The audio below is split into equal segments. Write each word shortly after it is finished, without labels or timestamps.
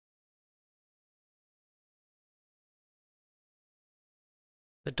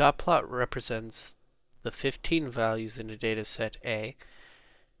The dot plot represents the 15 values in a dataset A.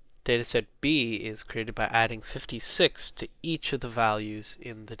 Dataset B is created by adding 56 to each of the values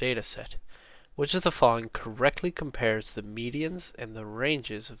in the dataset. Which of the following correctly compares the medians and the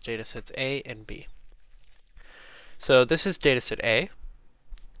ranges of datasets A and B? So this is dataset A.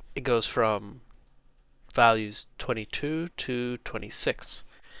 It goes from values 22 to 26.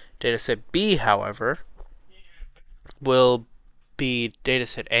 Dataset B, however, will be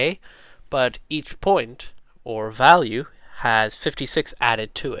dataset A, but each point or value has 56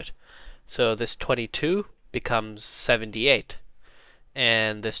 added to it. So this 22 becomes 78,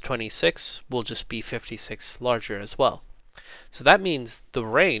 and this 26 will just be 56 larger as well. So that means the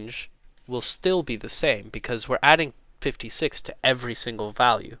range will still be the same because we're adding 56 to every single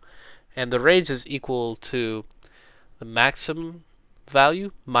value. And the range is equal to the maximum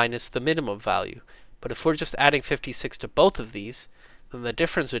value minus the minimum value. But if we're just adding 56 to both of these, then the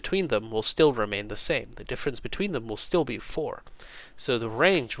difference between them will still remain the same. The difference between them will still be 4. So the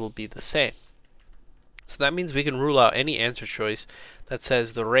range will be the same. So that means we can rule out any answer choice that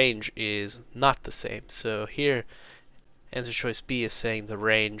says the range is not the same. So here, answer choice B is saying the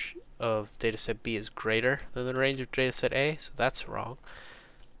range of dataset B is greater than the range of dataset A, so that's wrong.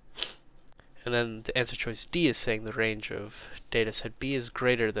 And then the answer choice D is saying the range of dataset B is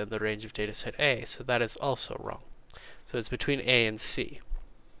greater than the range of dataset A, so that is also wrong. So it's between A and C.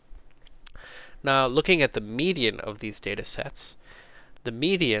 Now, looking at the median of these datasets, the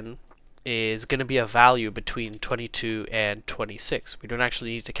median is going to be a value between 22 and 26. We don't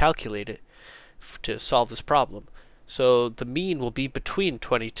actually need to calculate it to solve this problem. So the mean will be between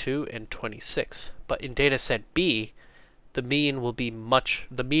 22 and 26. But in dataset B, the median will be much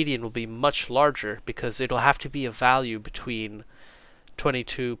larger because it'll have to be a value between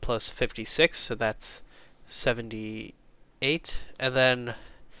 22 plus 56, so that's 78, and then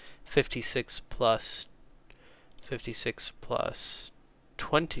 56 plus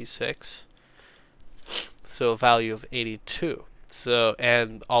 26, so a value of 82. So,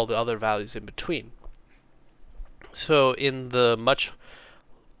 and all the other values in between. So in dataset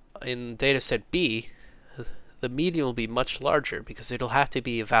B, the median will be much larger because it'll have to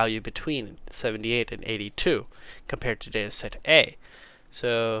be a value between 78 and 82 compared to dataset A.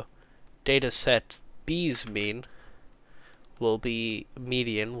 So dataset B's median will be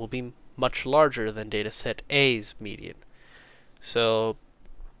much larger than dataset A's median. So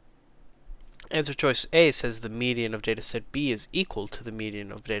answer choice A says the median of dataset B is equal to the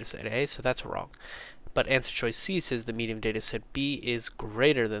median of dataset A, so that's wrong. But answer choice C says the median of dataset B is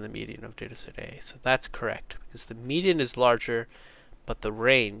greater than the median of dataset A, so that's correct because the median is larger, but the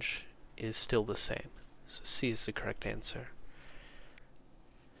range is still the same. So C is the correct answer.